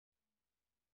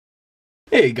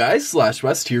Hey guys, Slash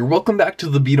West here. Welcome back to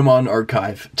the B-Daman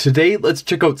archive. Today, let's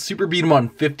check out Super B-Daman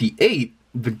 58,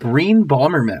 the Green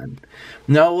Bomberman.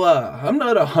 Now, I'm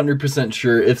not 100%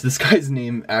 sure if this guy's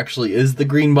name actually is the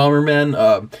Green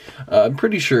Bomberman. I'm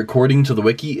pretty sure, according to the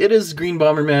wiki, it is Green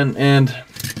Bomberman, and,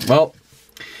 well,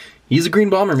 he's a Green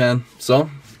Bomberman, so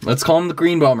let's call him the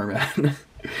Green Bomberman.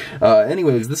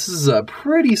 Anyways, this is a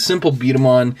pretty simple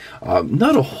beat-em-on,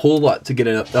 not a whole lot to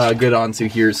get onto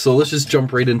here, so let's just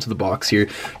jump right into the box here.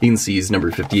 You can see he's number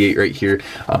 58 right here,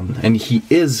 and he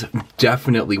is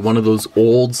definitely one of those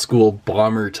old school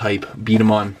bomber type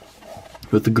beat-em-on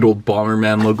with the good old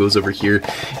Bomberman logos over here.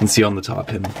 You can see on the top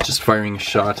him just firing a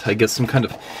shot. I guess some kind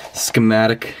of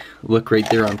schematic look right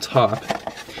there on top.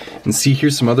 And see,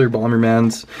 here's some other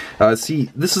Bombermans. See,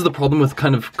 this is the problem with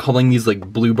kind of calling these like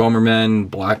blue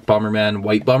Bomberman, black Bomberman,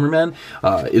 white Bomberman,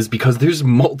 is because there's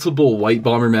multiple white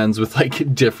Bombermans with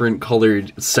like different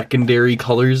colored secondary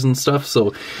colors and stuff,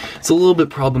 so it's a little bit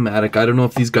problematic. I don't know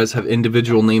if these guys have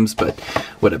individual names, but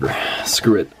whatever,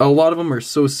 screw it. A lot of them are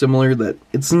so similar that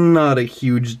it's not a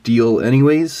huge deal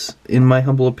anyways, in my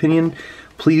humble opinion.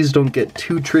 Please don't get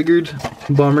too triggered,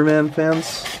 Bomberman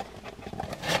fans.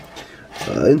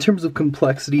 In terms of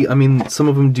complexity, I mean, some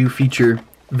of them do feature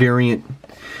variant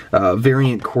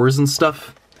cores and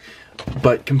stuff,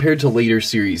 but compared to later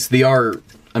series, they are,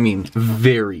 I mean,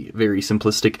 very, very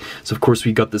simplistic. So of course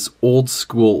we got this old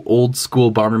school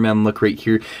Bomberman look right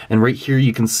here, and right here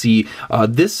you can see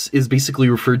this is basically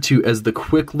referred to as the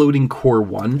quick loading core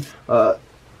 1.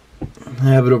 I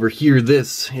have it over here.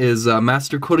 This is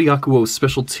Master Koryakuo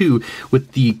Special 2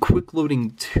 with the Quick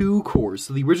Loading 2 core.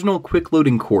 So the original Quick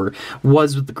Loading core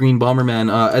was with the Green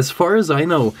Bomberman. As far as I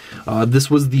know,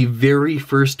 this was the very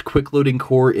first Quick Loading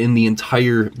core in the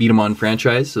entire Beat-em-on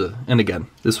franchise. And again,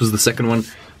 this was the second one.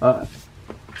 Let's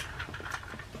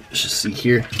just see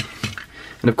here.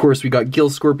 And of course we got Gill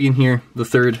Scorpion here, the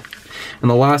third. And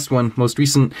the last one, most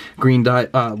recent green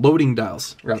loading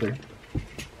dials, rather.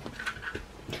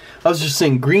 I was just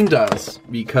saying green dials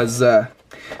because,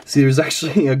 see, there's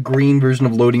actually a green version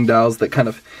of loading dials that kind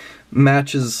of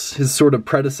matches his sort of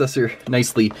predecessor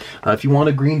nicely. If you want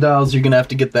a green dials, you're going to have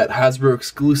to get that Hasbro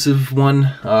exclusive one.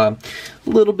 A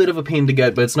little bit of a pain to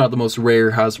get, but it's not the most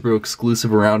rare Hasbro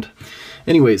exclusive around.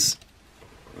 Anyways,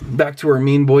 back to our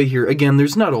main boy here. Again,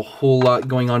 there's not a whole lot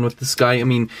going on with this guy. I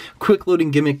mean, quick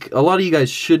loading gimmick, a lot of you guys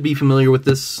should be familiar with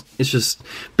this. It's just,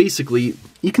 basically,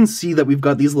 you can see that we've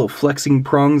got these little flexing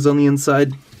prongs on the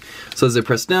inside. So as I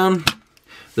press down,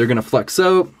 they're going to flex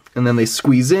out, and then they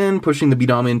squeeze in, pushing the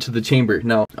B-Daman into the chamber.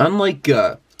 Now, unlike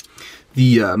the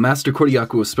Master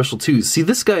Koryakuo Special 2, see,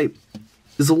 this guy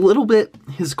is a little bit,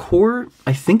 his core,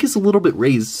 I think, is a little bit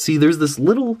raised. See, there's this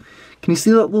little, can you see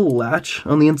that little latch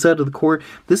on the inside of the core?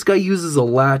 This guy uses a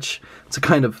latch to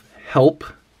kind of help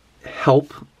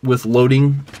with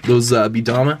loading those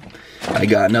B-Daman. I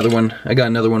got another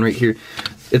one right here.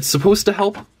 It's supposed to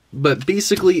help, but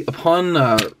basically upon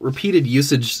repeated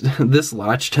usage, this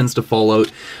latch tends to fall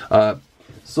out.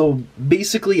 So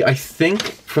basically, I think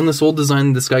from this old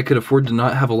design, this guy could afford to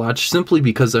not have a latch simply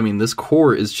because, I mean, this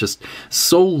core is just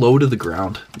so low to the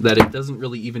ground that it doesn't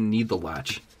really even need the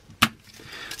latch.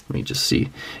 Let me just see.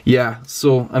 Yeah,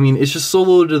 so, I mean, it's just so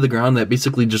low to the ground that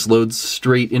basically just loads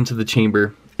straight into the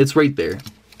chamber. It's right there.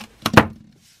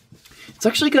 It's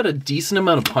actually got a decent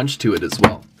amount of punch to it as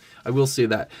well. I will say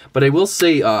that. But I will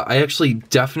say, I actually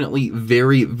definitely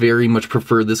very, very much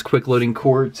prefer this quick loading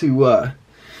core to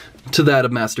that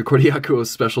of Master Koryakuo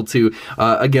Special 2.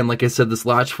 Again, like I said, this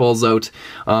latch falls out.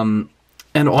 And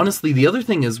honestly, the other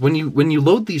thing is, when you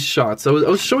load these shots, I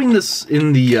was showing this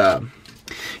in the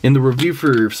review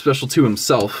for Special 2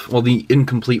 himself, well, the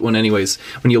incomplete one anyways.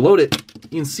 When you load it,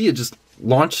 you can see it just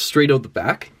launch straight out the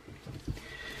back.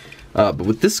 But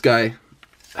with this guy,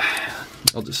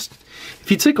 I'll just, if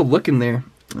you take a look in there,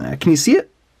 can you see it?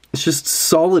 It's just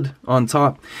solid on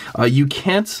top. You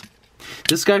can't,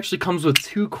 this guy actually comes with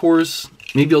 2 cores.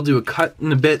 Maybe I'll do a cut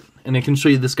in a bit and I can show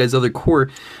you this guy's other core.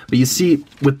 But you see,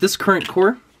 with this current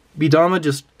core, B-Daman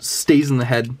just stays in the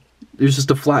head. There's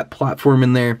just a flat platform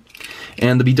in there,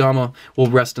 and the B-Daman will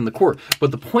rest in the core.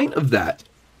 But the point of that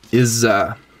is,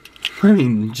 I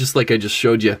mean, just like I just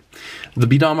showed you, the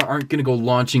B-Daman aren't going to go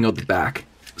launching out the back.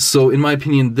 So in my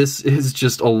opinion, this is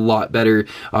just a lot better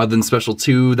than Special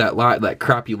 2. That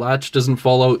crappy latch doesn't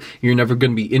fall out. You're never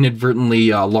going to be inadvertently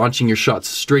launching your shots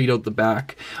straight out the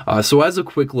back. So as a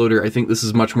quick loader, I think this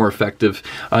is much more effective.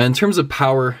 In terms of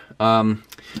power,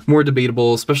 more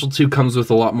debatable. Special 2 comes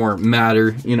with a lot more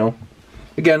matter, you know.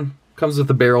 Again, comes with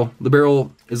a barrel. The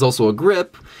barrel is also a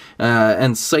grip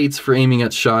and sights for aiming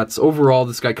at shots. Overall,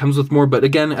 this guy comes with more, but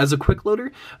again, as a quick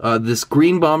loader, this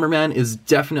green Bomberman is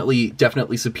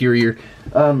definitely superior.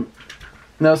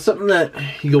 Now, something that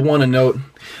you'll want to note,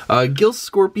 Gil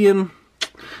Scorpion,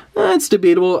 it's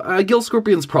debatable. Gil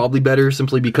Scorpion's probably better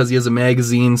simply because he has a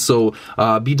magazine, so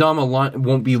B-Daman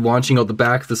won't be launching out the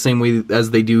back the same way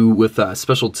as they do with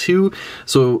Special 2.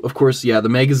 So, of course, yeah, the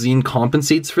magazine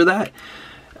compensates for that.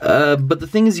 But the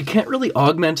thing is, you can't really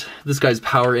augment this guy's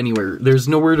power anywhere. There's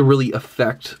nowhere to really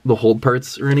affect the hold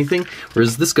parts or anything,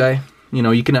 whereas this guy, you know,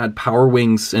 you can add power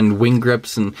wings and wing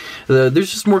grips, and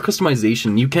there's just more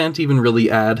customization. You can't even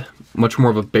really add much more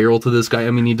of a barrel to this guy.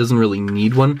 I mean, he doesn't really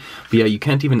need one, but yeah, you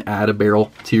can't even add a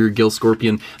barrel to your Gil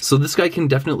Scorpion. So this guy can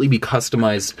definitely be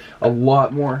customized a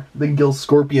lot more than Gil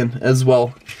Scorpion as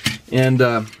well. And,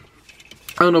 I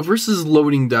don't know, versus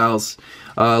loading dials.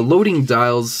 Loading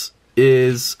dials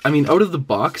is, I mean, out of the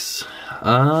box,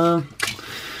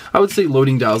 I would say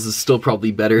loading dials is still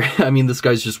probably better. I mean, this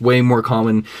guy's just way more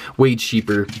common, way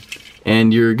cheaper,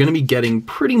 and you're going to be getting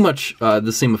pretty much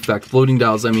the same effect. Loading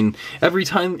dials, I mean, every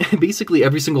time, basically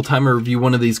every single time I review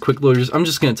one of these quick loaders, I'm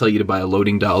just going to tell you to buy a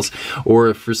loading dials. Or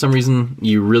if for some reason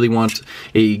you really want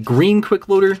a green quick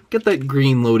loader, get that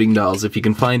green loading dials if you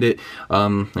can find it.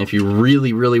 If you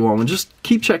really want one, just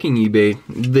keep checking eBay.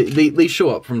 They show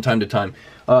up from time to time.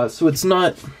 So it's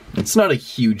not a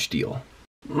huge deal.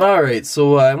 Alright,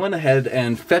 so I went ahead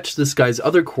and fetched this guy's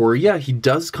other core. Yeah, he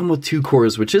does come with 2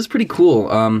 cores, which is pretty cool.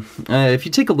 If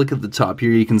you take a look at the top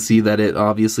here, you can see that it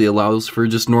obviously allows for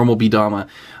just normal B-Daman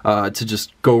to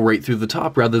just go right through the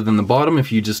top rather than the bottom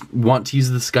if you just want to use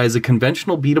this guy as a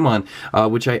conventional B-Daman,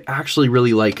 which I actually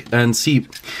really like. And see,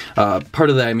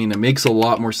 part of that, I mean, it makes a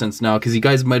lot more sense now, because you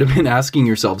guys might have been asking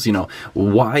yourselves, you know,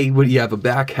 why would you have a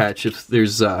back hatch if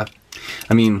there's, I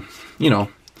mean, you know,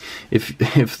 if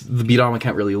the B-Daman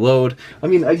can't really load. I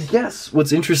mean, I guess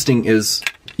what's interesting is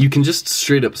you can just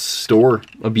straight up store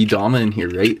a B-Daman in here,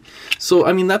 right? So,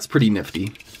 I mean, that's pretty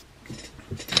nifty.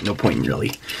 No point in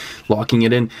really locking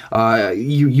it in.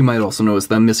 You might also notice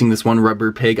that I'm missing this one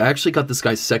rubber peg. I actually got this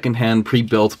guy secondhand,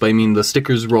 pre-built, but I mean, the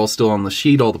stickers were all still on the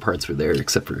sheet. All the parts were there,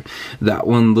 except for that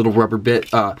one little rubber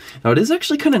bit. Now, it is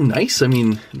actually kind of nice. I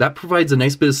mean, that provides a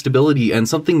nice bit of stability, and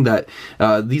something that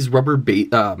these rubber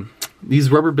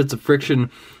bits of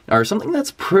friction are something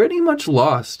that's pretty much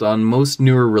lost on most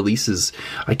newer releases.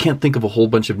 I can't think of a whole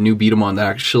bunch of new B-Daman that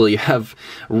actually have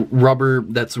rubber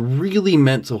that's really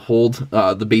meant to hold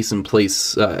the base in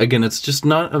place. Again, it's just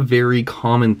not a very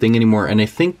common thing anymore, and I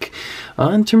think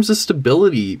in terms of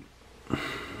stability,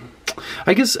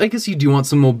 I guess you do want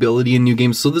some mobility in new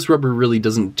games, so this rubber really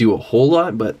doesn't do a whole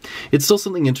lot, but it's still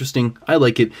something interesting. I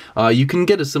like it. You can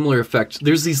get a similar effect.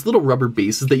 There's these little rubber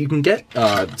bases that you can get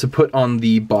to put on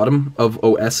the bottom of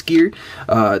OS gear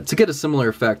to get a similar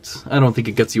effect. I don't think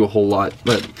it gets you a whole lot,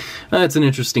 but it's an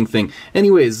interesting thing.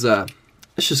 Anyways, let's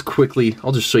just quickly,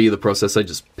 I'll just show you the process. I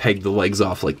just peg the legs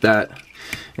off like that,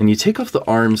 and you take off the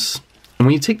arms, and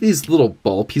when you take these little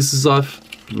ball pieces off,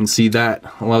 you can see that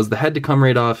allows the head to come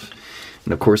right off.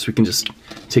 And of course, we can just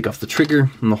take off the trigger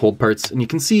and the hold parts, and you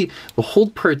can see the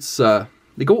hold parts,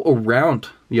 they go around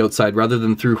the outside rather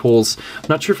than through holes. I'm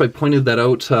not sure if I pointed that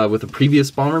out with a previous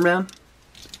Bomberman,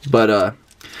 but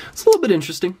it's a little bit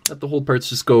interesting that the hold parts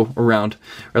just go around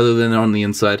rather than on the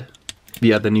inside. But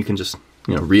yeah, then you can just,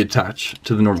 you know, reattach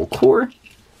to the normal core.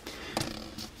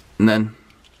 And then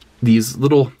these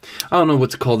little, I don't know what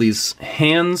to call these,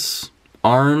 hands,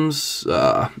 arms,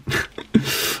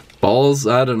 balls,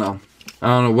 I don't know,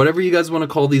 whatever you guys want to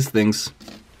call these things.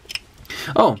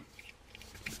 Oh,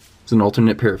 it's an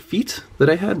alternate pair of feet that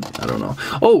I had. I don't know.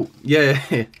 Oh, yeah.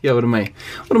 What am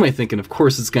I thinking? Of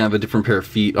course, it's gonna have a different pair of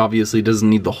feet. Obviously, it doesn't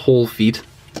need the whole feet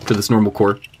for this normal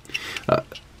core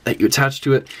that you attach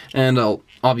to it. And I'll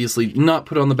obviously not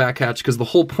put on the back hatch, because the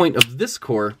whole point of this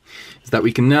core is that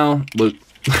we can now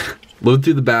load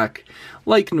through the back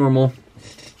like normal.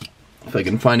 If I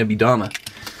can find a B-Daman.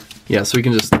 Yeah, so we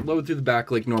can just load through the back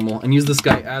like normal and use this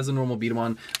guy as a normal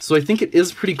B-Daman. So I think it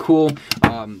is pretty cool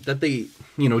that they,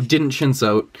 you know, didn't chintz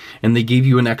out and they gave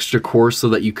you an extra core so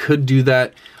that you could do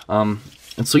that.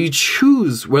 And so you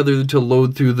choose whether to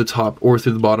load through the top or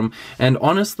through the bottom. And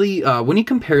honestly, when you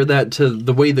compare that to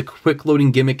the way the quick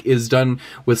loading gimmick is done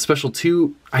with Special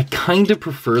 2, I kind of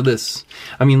prefer this.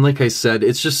 I mean, like I said,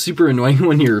 it's just super annoying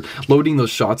when you're loading those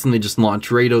shots and they just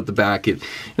launch right out the back.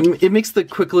 It makes the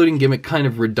quick loading gimmick kind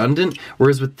of redundant,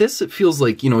 whereas with this, it feels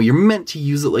like, you know, you're meant to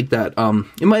use it like that.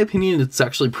 In my opinion, it's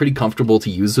actually pretty comfortable to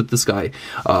use with this guy.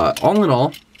 All in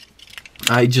all,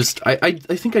 I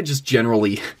think I just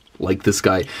generally like this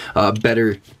guy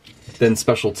better than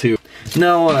Special 2.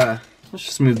 Now, let's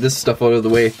just move this stuff out of the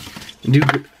way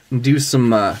and do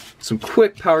some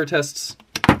quick power tests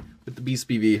with the Beast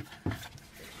BV.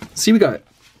 See, we got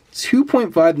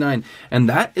 2.59, and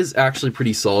that is actually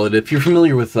pretty solid. If you're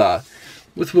familiar with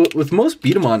most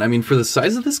B-Daman, I mean, for the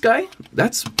size of this guy,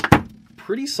 that's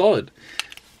pretty solid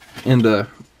and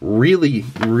really,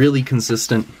 really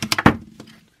consistent.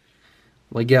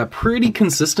 Like, yeah, pretty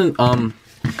consistent. A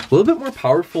little bit more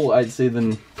powerful, I'd say,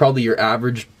 than probably your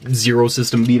average Zero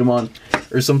System B-Daman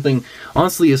or something.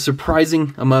 Honestly, a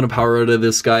surprising amount of power out of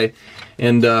this guy.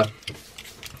 And, of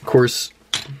course,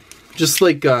 just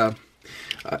like,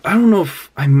 I don't know if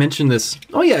I mentioned this.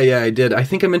 Oh, yeah, I did. I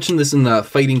think I mentioned this in the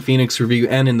Fighting Phoenix review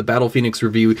and in the Battle Phoenix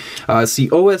review. See,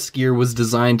 OS gear was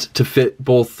designed to fit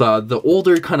both the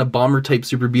older kind of bomber-type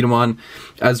Super B-Daman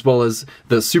as well as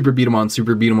the Super B-Daman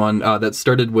that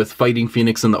started with Fighting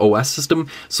Phoenix in the OS system.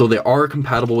 So they are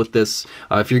compatible with this.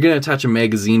 If you're going to attach a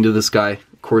magazine to this guy,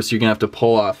 of course, you're going to have to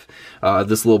pull off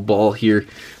this little ball here.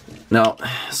 Now,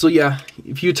 so yeah,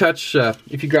 if you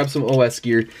grab some OS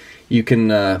gear, you can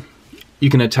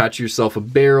attach yourself a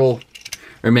barrel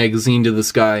or magazine to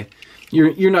this guy.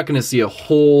 You're not going to see a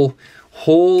whole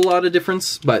lot of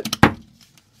difference, but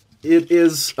it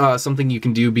is something you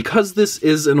can do. Because this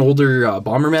is an older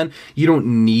Bomberman, you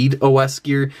don't need OS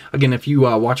gear. Again, if you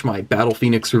watch my Battle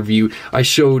Phoenix review, I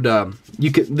showed Bomberman,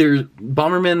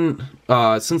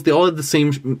 since they all had the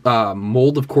same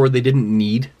mold of core, they didn't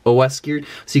need OS gear,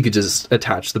 so you could just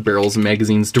attach the barrels and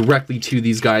magazines directly to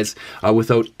these guys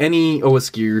without any OS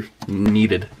gear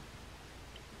needed.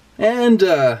 And,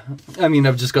 I mean,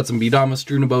 I've just got some B-Daman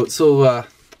strewn about, so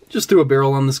just threw a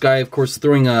barrel on this guy. Of course,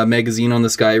 throwing a magazine on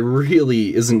this guy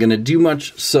really isn't going to do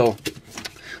much, so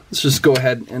let's just go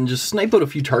ahead and just snipe out a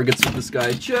few targets with this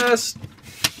guy, just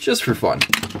for fun.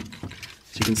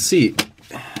 So you can see,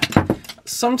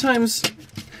 sometimes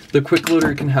the quick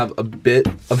loader can have a bit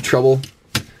of trouble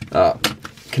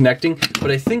connecting,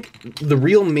 but I think the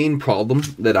real main problem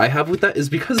that I have with that is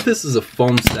because this is a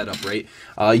foam setup, right?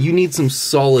 You need some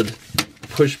solid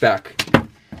pushback.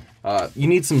 On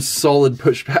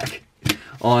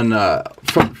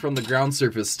from the ground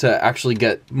surface to actually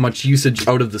get much usage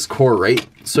out of this core, right?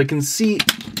 So I can see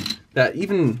that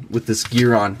even with this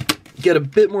gear on, you get a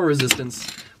bit more resistance,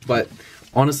 but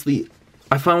honestly,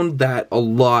 I found that a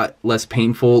lot less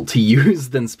painful to use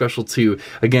than Special 2.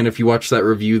 Again, if you watch that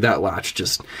review, that latch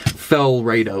just fell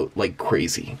right out like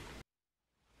crazy.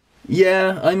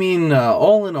 Yeah, I mean,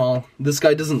 all in all, this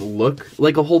guy doesn't look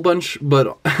like a whole bunch,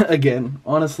 but again,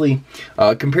 honestly,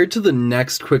 compared to the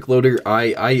next quick loader,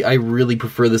 I really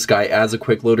prefer this guy as a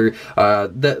quick loader.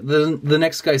 The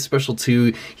next guy, Special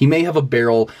 2, he may have a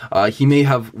barrel, he may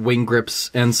have wing grips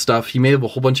and stuff, he may have a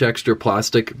whole bunch of extra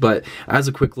plastic, but as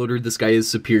a quick loader, this guy is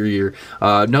superior.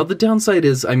 Now, the downside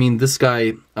is, I mean, this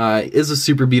guy is a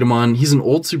Super B-Daman. He's an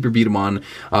old Super B-Daman.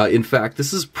 In fact,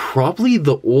 this is probably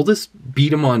the oldest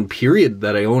B-Daman period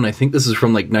that I own. I think this is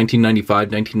from like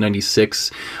 1995,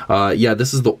 1996. Yeah,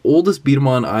 this is the oldest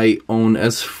B-Daman I own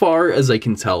as far as I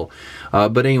can tell.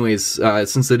 But anyways,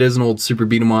 since it is an old Super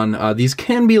B-Daman, these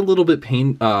can be a little bit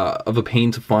of a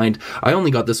pain to find. I only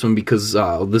got this one because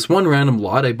this one random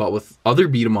lot I bought with other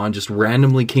B-Daman just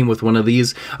randomly came with one of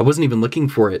these. I wasn't even looking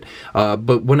for it.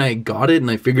 But when I got it and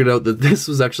I figured out that this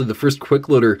was actually the first quick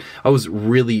loader, I was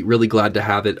really, really glad to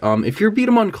have it. If you're a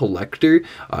B-Daman collector,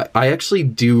 I actually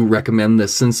do recommend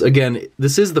this, since again,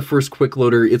 this is the first quick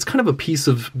loader. It's kind of a piece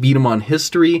of B-Daman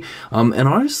history, and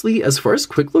honestly, as far as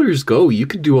quick loaders go, you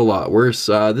could do a lot worse.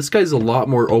 This guy's a lot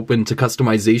more open to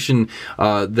customization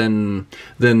than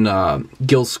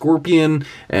Gil Scorpion,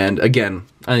 and again,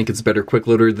 I think it's a better quick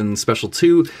loader than Special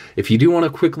 2. If you do want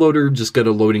a quick loader, just go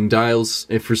to loading dials.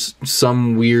 If for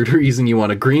some weird reason you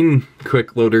want a green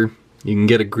quick loader, you can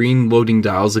get a green loading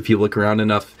dials if you look around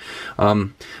enough. But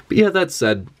yeah, that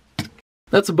said,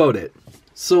 that's about it.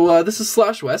 So this is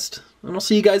Slash West, and I'll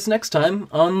see you guys next time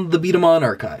on the B-Daman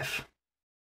Archive.